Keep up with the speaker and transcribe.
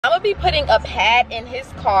be putting a pad in his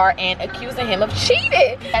car and accusing him of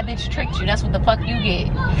cheating. That bitch tricked you. That's what the fuck you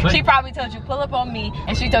get. What? She probably told you pull up on me,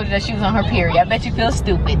 and she told you that she was on her period. I bet you feel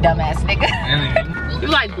stupid, dumbass nigga. You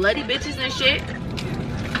like bloody bitches and shit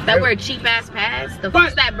that wear cheap ass pads. The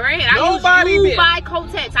fuck's that brand? I use by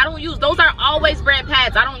Kotex. I don't use, those are always brand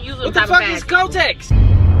pads. I don't use those type of pads. What the fuck is Kotex?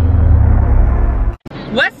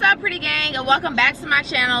 What's up, pretty gang, and welcome back to my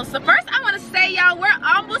channel. So first I want to say, y'all, we're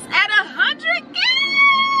almost at 100K.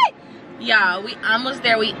 Y'all, we almost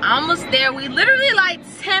there. We literally like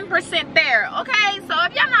 10% there. Okay, so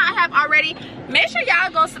if y'all not have already, make sure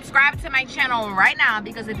y'all go subscribe to my channel right now,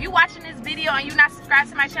 because if you're watching this video and you're not subscribed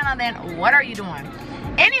to my channel, then what are you doing?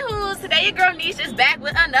 Anywho, today your girl Niche is back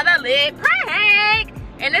with another lit prank,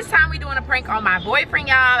 and this time we doing a prank on my boyfriend,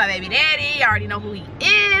 y'all, my baby daddy. You already know who he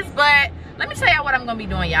is, but let me tell y'all what I'm gonna be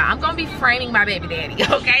doing, y'all. I'm gonna be framing my baby daddy,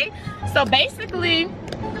 okay? So basically,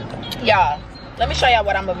 y'all, let me show y'all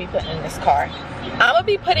what I'm gonna be putting in this car. I'm gonna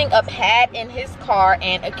be putting a pad in his car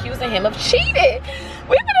and accusing him of cheating.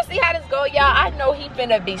 We're gonna see how this go, y'all. I know he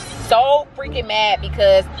finna be so freaking mad,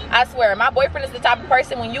 because I swear, my boyfriend is the type of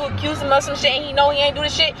person, when you accuse him of some shit and he know he ain't do the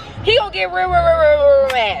shit, he gonna get real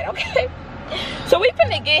mad, okay? So we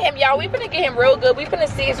finna get him, y'all. We finna get him real good. We finna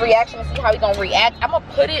see his reaction and see how he gonna react. I'm gonna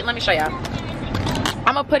put it, let me show y'all.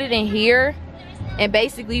 I'm gonna put it in here, and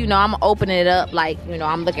basically, you know, I'm gonna open it up like, you know,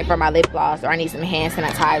 I'm looking for my lip gloss, or I need some hand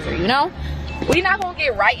sanitizer, you know? We're not gonna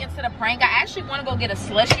get right into the prank. I actually wanna go get a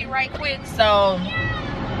slushie right quick, so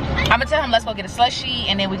I'm gonna tell him let's go get a slushie,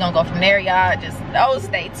 and then we're gonna go from there, y'all. Just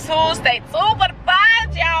stay tuned for the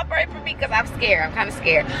vibes, y'all. Pray for me, because I'm scared. I'm kind of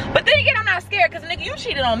scared, but then again, I'm not scared, because nigga, you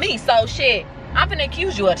cheated on me, so shit, I'm finna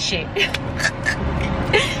accuse you of the shit.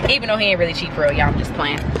 Even though he ain't really cheat for real, y'all. I'm just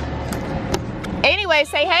playing. Anyway,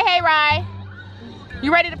 say hey Rye.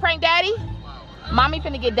 You ready to prank daddy? Mommy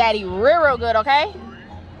finna get daddy real good, okay?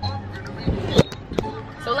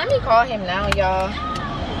 So let me call him now, y'all,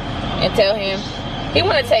 and tell him. He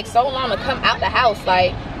wanna take so long to come out the house,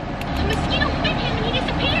 like, the mosquito bit him and he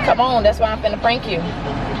disappeared. Come on, that's why I'm finna prank you.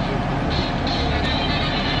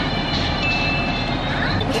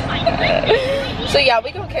 So y'all,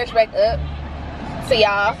 we gonna catch back up to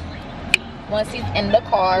y'all once he's in the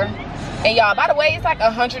car. And y'all, by the way, it's like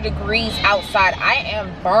 100 degrees outside. I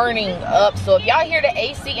am burning up. So if y'all hear the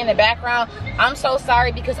AC in the background, I'm so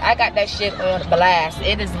sorry, because I got that shit on blast.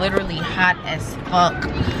 It is literally hot as fuck.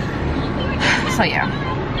 So yeah.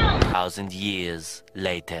 1,000 years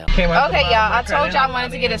later. Okay, y'all, I told y'all I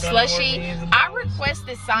wanted to get a slushie. I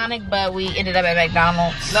requested Sonic, but we ended up at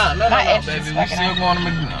McDonald's. No, baby. We still going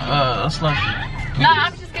to a slushie. No,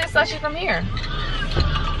 I'm just getting a slushie from here.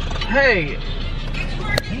 Hey.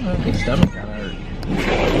 My stomach kinda hurt.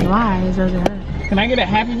 Why? It doesn't hurt. Can I get a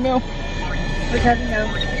Happy Meal? What's Happy Meal?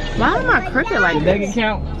 Why am I crooked like that? Can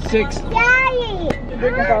count 6.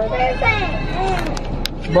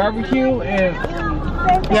 Barbecue and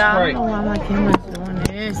yeah, I don't know why my camera's doing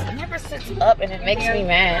this. It never sits up and it makes me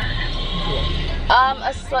mad.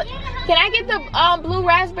 Can I get the blue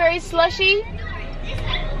raspberry slushie?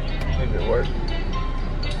 Maybe it works.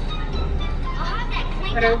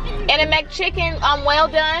 And a McChicken, well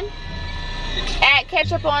done. Add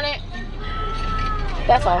ketchup on it.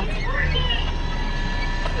 That's all.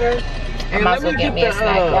 And let me get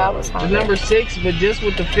the number 6, but just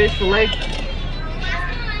with the fish fillet.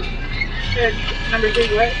 Number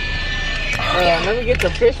 6 what? Yeah, let me get the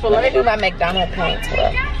fish fillet. Let me do my McDonald's points.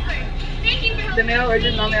 The meal or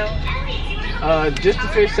just no meal? Just the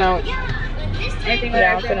fish sandwich. Anything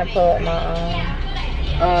that I'm gonna put my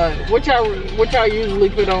what y'all usually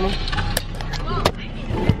put on them?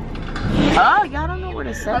 Oh, y'all don't know where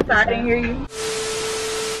to set. I didn't hear you.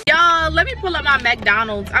 Y'all, let me pull up my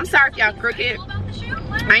McDonald's. I'm sorry if y'all crooked.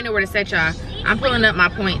 I ain't know where to set y'all. I'm pulling up my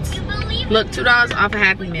points. Look, $2 off a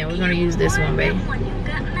Happy Meal. We're gonna use this one, baby.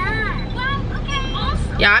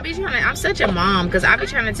 Yeah, I'm such a mom, because I be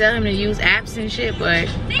trying to tell him to use apps and shit, but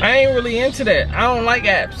I ain't really into that. I don't like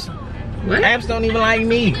apps. What? Apps don't even like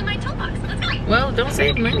me. Well, don't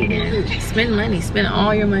save money then. Spend money. Spend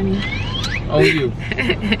all your money. On you.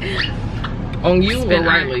 On you or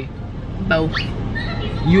Riley? Both.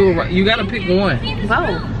 You gotta pick one.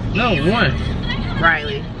 Both. No, one.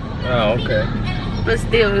 Riley. Oh, okay. But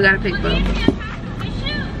still, we gotta pick both.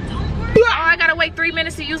 Oh, I gotta wait 3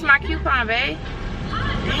 minutes to use my coupon, babe.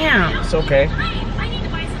 Damn. It's okay.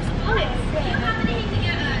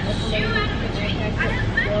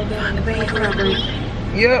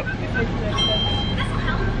 Yep.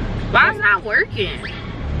 Why is it not working?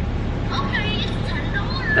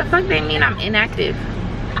 The fuck they mean I'm inactive?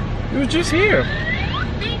 You was just here.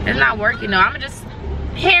 It's not working though. I'ma just...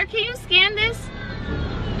 Here, can you scan this?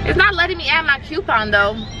 It's not letting me add my coupon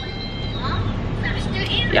though.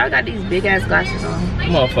 Y'all got these big ass glasses on.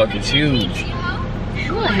 Motherfucker's huge.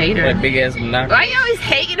 You a hater. That big ass monocular. Why you always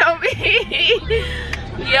hating on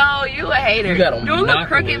me? Yo, you a hater. You got a Do it look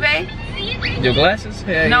crooked, babe? Your glasses?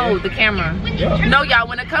 Hell no, yeah. the camera. Yeah. No, y'all,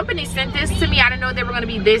 when the company sent this to me, I didn't know they were gonna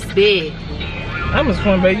be this big. I'm just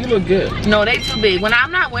fun, babe. You look good. No, they too big. When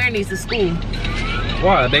I'm not wearing these to school.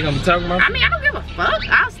 Why? They gonna be talking about? I mean, I don't give a fuck.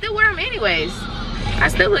 I'll still wear them anyways. I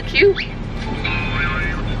still look cute.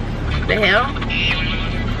 The hell?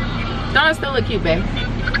 Don't I still look cute, babe?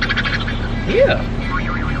 Yeah.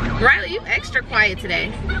 Riley, you extra quiet today.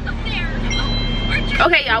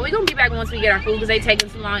 Okay, y'all, we're gonna be back once we get our food because they taking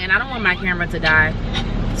too long and I don't want my camera to die.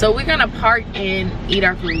 So we're gonna park and eat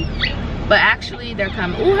our food. But actually, they're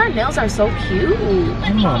coming. Ooh, her nails are so cute. Oh,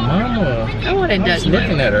 my mama. I want to I'm Dutch just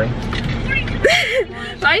looking at her.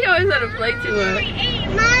 Why you always want to play too much?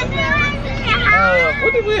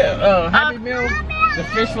 What did we have? Happy Meal, the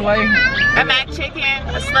fish fillet. A mac chicken,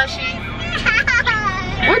 a slushie.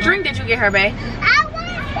 What drink did you get her, babe?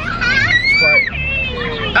 Sprite.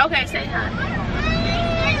 Okay, say hi.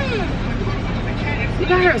 You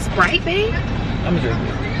got her a Sprite, babe? I'm gonna drink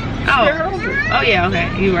it. Oh yeah,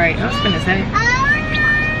 okay. You right. I was gonna say.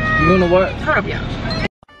 You wanna what? Hold up, y'all.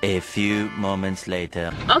 A few moments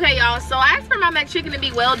later. Okay, y'all. So I asked for my mac chicken to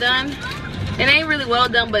be well done. It ain't really well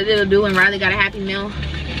done, but it'll do. And Riley got a Happy Meal.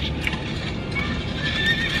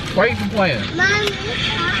 Why are you complaining? Mom, it's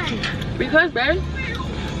hot. Because, babe,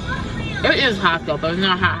 it is hot though, but it's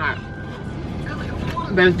not hot.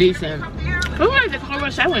 But it's decent. Who wanted the color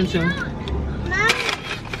I went to?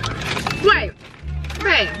 Wait,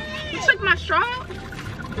 babe, you took my straw out?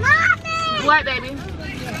 Mommy! What, baby?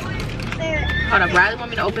 Hold up, Riley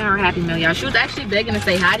want me to open her Happy Meal, y'all. She was actually begging to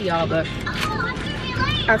say hi to y'all, but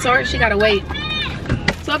I told her she gotta wait.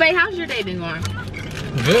 So, babe, how's your day been going?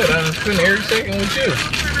 Good, I was spending every second with you.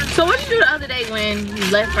 So what did you do the other day when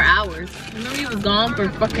you left for hours? Remember you was gone for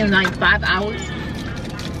fucking like 5 hours?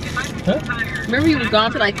 Huh? Remember you was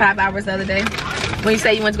gone for like 5 hours the other day? When you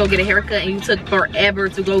say you went to go get a haircut and you took forever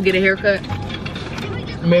to go get a haircut?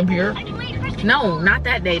 Maybe here? No, not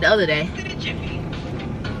that day, the other day.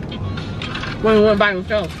 When we went by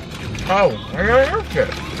yourself. Oh, I got a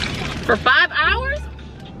haircut. For 5 hours?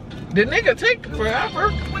 The nigga take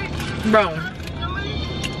forever. Bro.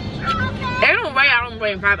 Ain't no way I don't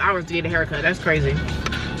wait 5 hours to get a haircut. That's crazy.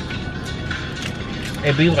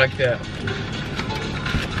 It be like that.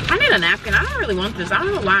 I need a napkin. I don't really want this. I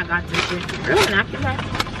don't know why I got this shit. Really, a napkin, right?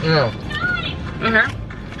 Yeah.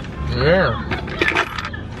 Okay. Yeah.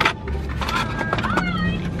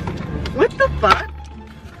 What the fuck?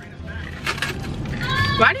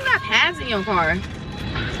 Why do you have pads in your car?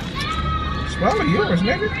 It's probably yours,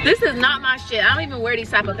 nigga. This is not my shit. I don't even wear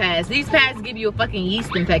these type of pads. These pads give you a fucking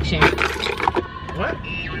yeast infection. What?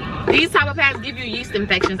 These type of pads give you yeast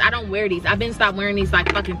infections. I don't wear these. I've been stopped wearing these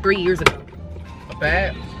like fucking 3 years ago. A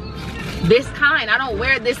pad? This kind. I don't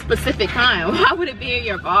wear this specific kind. Why would it be in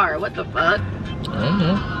your car? What the fuck? I don't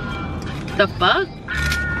know. The fuck?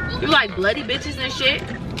 You like bloody bitches and shit?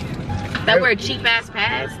 That wear cheap ass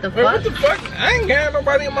pads? The Hey, what fuck? the fuck? I ain't got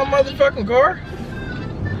nobody in my motherfucking car.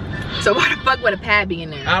 So why the fuck would a pad be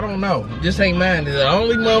in there? I don't know. This ain't mine. It's the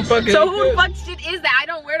only motherfucker. So it who the could- fuck shit is that? I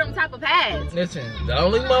don't wear them type of pads. Listen, the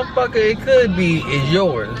only motherfucker it could be is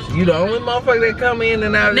yours. You the only motherfucker that come in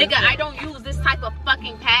and out of Nigga, this- I don't use this type of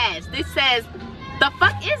fucking pads. This says, the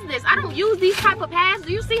fuck is this? I don't use these type of pads.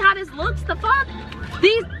 Do you see how this looks? The fuck?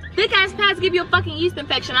 These thick ass pads give you a fucking yeast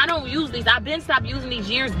infection. I don't use these. I've been stopped using these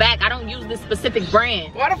years back. I don't use this specific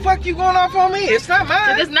brand. Why the fuck you going off on me? It's not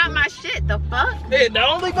mine. It's not my shit. The fuck? Yeah, the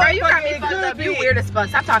only Bro, you got me motherfucker it fucked could up. be. You weird as fuck.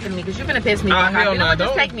 Stop talking to me because you're gonna piss me Ah, off. hell You know nah, what? Just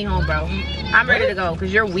don't. take me home, bro. I'm ready to go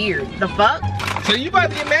because you're weird. The fuck? So you about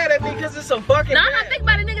to get mad at me because it's a fucking No, I'm bad- not thinking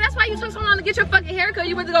about it, nigga. That's why you took so long to get your fucking haircut.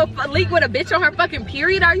 You went to go link with a bitch on her fucking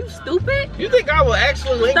period. Are you stupid? You think I will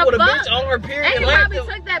actually link The with a fuck? bitch on her period? And and you laugh probably at-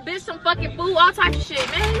 took that bitch some fucking food, all types of shit.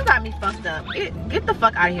 Man, you got me fucked up. Get the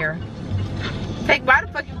fuck out of here. Why the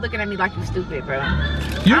fuck you looking at me like you stupid, bro?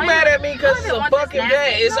 You I mad don't at me even- because I it's don't a even want fucking this bad.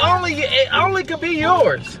 nasty. It only could be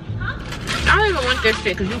yours. I don't even want this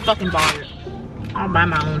shit because you fucking bought it. I'll buy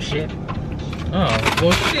my own shit. Oh,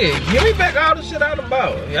 well shit. Give me back all the shit I done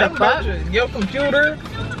bought. I done bought your computer.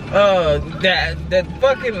 That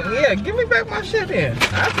fucking, yeah, give me back my shit then.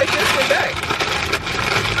 I'll take this shit back.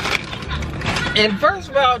 And first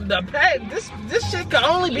of all, the pad, this shit can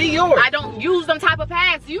only be yours. I don't use them type of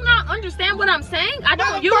pads. Do you not understand what I'm saying? I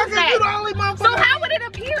don't use Motherfucker, that. you the only motherfucker. So how would it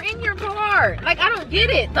appear in your car? Like, I don't get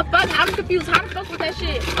it. The fuck? I'm confused. How the fuck would that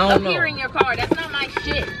shit I don't appear know. in your car? That's not my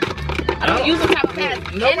shit. I don't use them type of pads.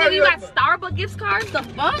 And then Nobody you got Starbucks gift cards. The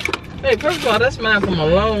fuck? Hey, first of all, that's mine from a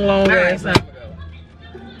long ass time ago.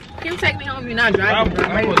 Can you take me home? You're not driving.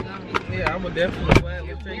 I would definitely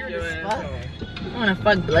gladly take your ass home. I wanna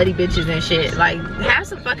fuck bloody bitches and shit. Like, have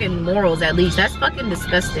some fucking morals at least. That's fucking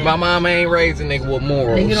disgusting. My mama ain't raised a nigga with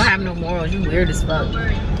morals. Nigga, you don't have no morals. You weird as fuck.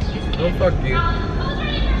 Don't fuck you.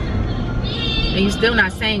 And you still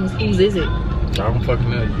not saying whose is it? I don't fucking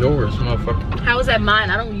know. Yours, motherfucker. How is that mine?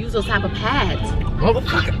 I don't use those type of pads.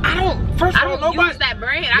 Motherfucker, I don't. First of all, nobody use that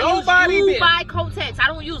brand. Nobody I use by Kotex. I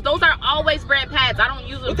don't use. Those are always brand pads. I don't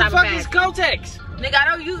use them type of pads. What the fuck is Kotex? Nigga, I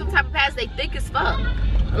don't use them type of pads. They thick as fuck.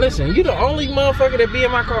 Listen, you the only motherfucker that be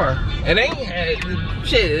in my car. And ain't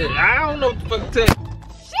shit. I don't know what the fuck to tell you.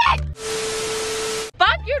 Shit!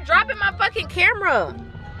 Fuck, you're dropping my fucking camera.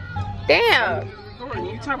 Damn.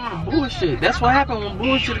 You talking about bullshit. That's what happened when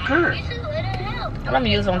bullshit occurs. I'm gonna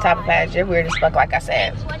use them type of pads. You're weird as fuck, like I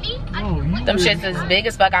said. Them shits is big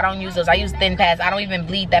as fuck. I don't use those. I use thin pads. I don't even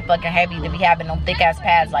bleed that fucking heavy to be having them thick ass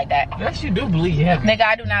pads like that. Yes, you do bleed heavy. Nigga,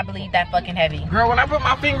 I do not bleed that fucking heavy. Girl, when I put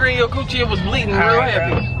my finger in your coochie, it was bleeding real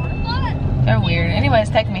heavy. They're weird. Anyways,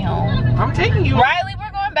 take me home. I'm taking you. Riley,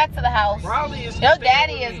 we're going back to the house. Riley is. Your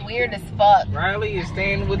daddy is weird as fuck. Riley is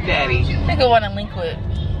staying with daddy. Nigga wanna link with.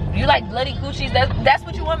 You like bloody coochies? That's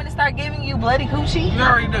what you want me to start giving you, bloody coochie? You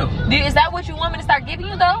already do. Is that what you want me to start giving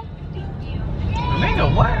you though?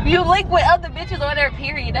 Nigga, what? You link with other bitches on their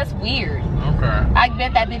period. That's weird. Okay. I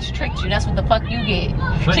bet that bitch tricked you. That's what the fuck you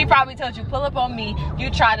get. She probably told you, pull up on me. You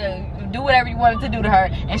try to do whatever you wanted to do to her,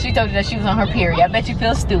 and she told you that she was on her period. I bet you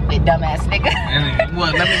feel stupid, dumbass nigga.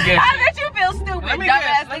 What? Let me guess. I bet you feel stupid,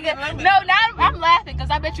 dumbass nigga. No, now I'm laughing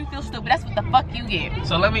because I bet you feel stupid. That's what the fuck you get.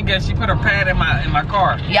 So let me guess. She put her pad in my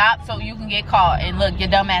car. Yup. So you can get caught. And look, your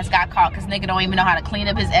dumbass got caught because nigga don't even know how to clean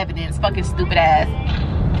up his evidence. Fucking stupid ass.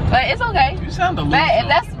 But it's okay. You sound delusional.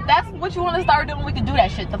 If that's what you want to start doing, we can do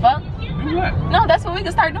that shit. The fuck? Do what? No, that's what we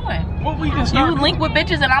can start doing. What we can start? You link with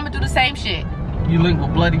bitches and I'ma do the same shit. You link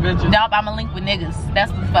with bloody bitches? Nope, I'ma link with niggas.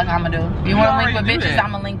 That's what the fuck I'ma do. You wanna link with bitches?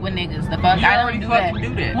 I'ma link with niggas. The fuck? I don't do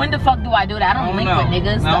that. When the fuck do I do that? I don't link with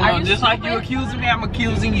niggas. No, just like you accusing me, I'm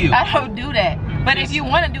accusing you. I don't do that. But if you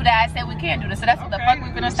wanna do that, I said we can do that. So that's what the fuck we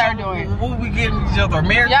finna start doing. What we getting each other?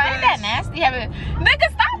 Marriage? Y'all ain't that nasty.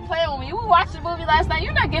 Nigga, stop playing with me. We watched the movie last night.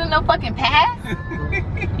 You're not getting no fucking pass.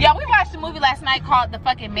 Yeah, we watched a movie last night called The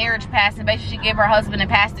Fucking Marriage Pass, and basically she gave her husband a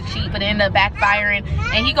pass to cheat, but it ended up backfiring,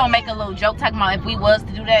 and he gonna make a little joke talking about if we was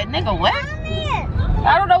to do that. Nigga, what?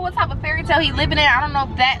 I don't know what type of fairy tale he living in. I don't know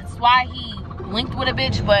if that's why he linked with a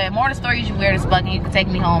bitch, but more of the stories, you weird as fuck, and you can take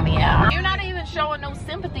me home, yeah. You're not even showing no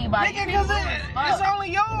sympathy about it. Nigga, because it's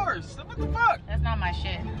only yours. So what the fuck? That's not my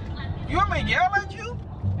shit. You want me to yell at you?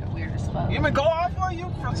 You're weird as fuck. You want me to go off on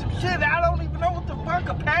you for some shit I don't even know what the fuck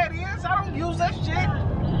a pad is? I don't use that shit.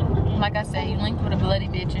 Like I said, you linked with a bloody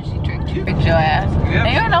bitch and she tricked your ass. Yep.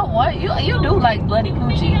 And you know what? You do like bloody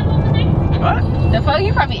coochie. What? The fuck?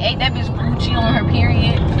 You probably ate that bitch coochie on her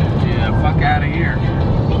period. Yeah, fuck out of here.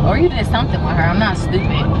 Or you did something with her. I'm not stupid.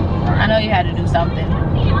 I know you had to do something.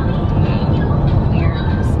 Weird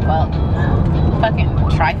as fuck.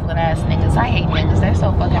 Fucking trifling ass niggas. I hate niggas. They're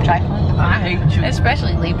so fucking trifling. I hate you.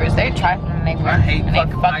 Especially Libras. They're trifling and they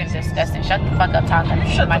fucking disgusting. Shut the fuck up talking to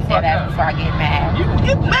me. Shut my the fuck ass up before I get mad. You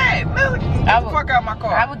get mad, man. Get the fuck out my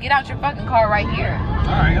car. I would get out your fucking car right here.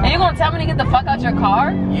 Alright. And you gonna tell me to get the fuck out your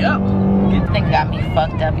car? Yep. This thing got me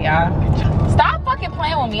fucked up, y'all. Stop fucking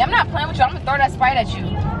playing with me. I'm not playing with you. I'm gonna throw that Sprite at you.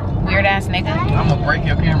 Weird ass nigga. I'm gonna break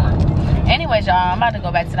your camera. Anyways, y'all, I'm about to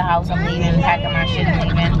go back to the house. I'm leaving, packing my shit and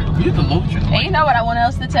leaving. You delusional. And you know what I want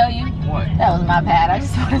else to tell you? What? That was my pad. I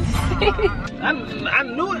just wanted to see. I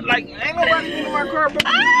knew it. Like, ain't nobody in my car but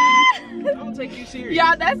I don't take you serious.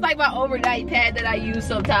 Y'all, that's like my overnight pad that I use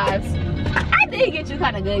sometimes. I did get you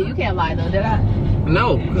kind of good. You can't lie though, did I?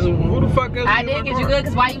 No, because who the fuck else? I did get you good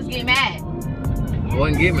because why you was getting mad? I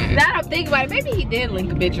wasn't getting mad. Now that I'm thinking about it, maybe he did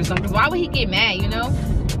link a bitch or something. Why would he get mad, you know?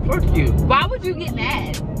 Fuck you. Why would you get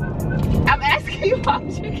mad? I'm asking you, why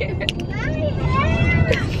would you get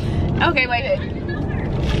mad? Okay, wait.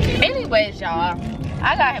 Anyways, y'all,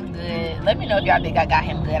 I got him good. Let me know if y'all think I got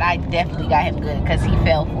him good. I definitely got him good because he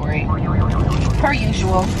fell for it. Per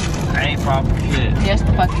usual. I ain't popping shit. Just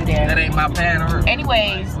the fuck you there. That ain't my pad or.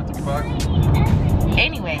 Anyways. What the fuck?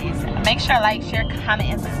 Anyways, make sure to like, share, comment,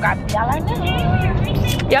 and subscribe if y'all are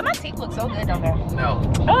new. Yeah, my teeth look so good, don't they? No.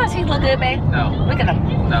 Oh, my teeth look good, babe. No. Look at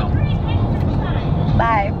them. No.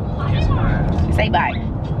 Bye. Kiss my ass. Say bye.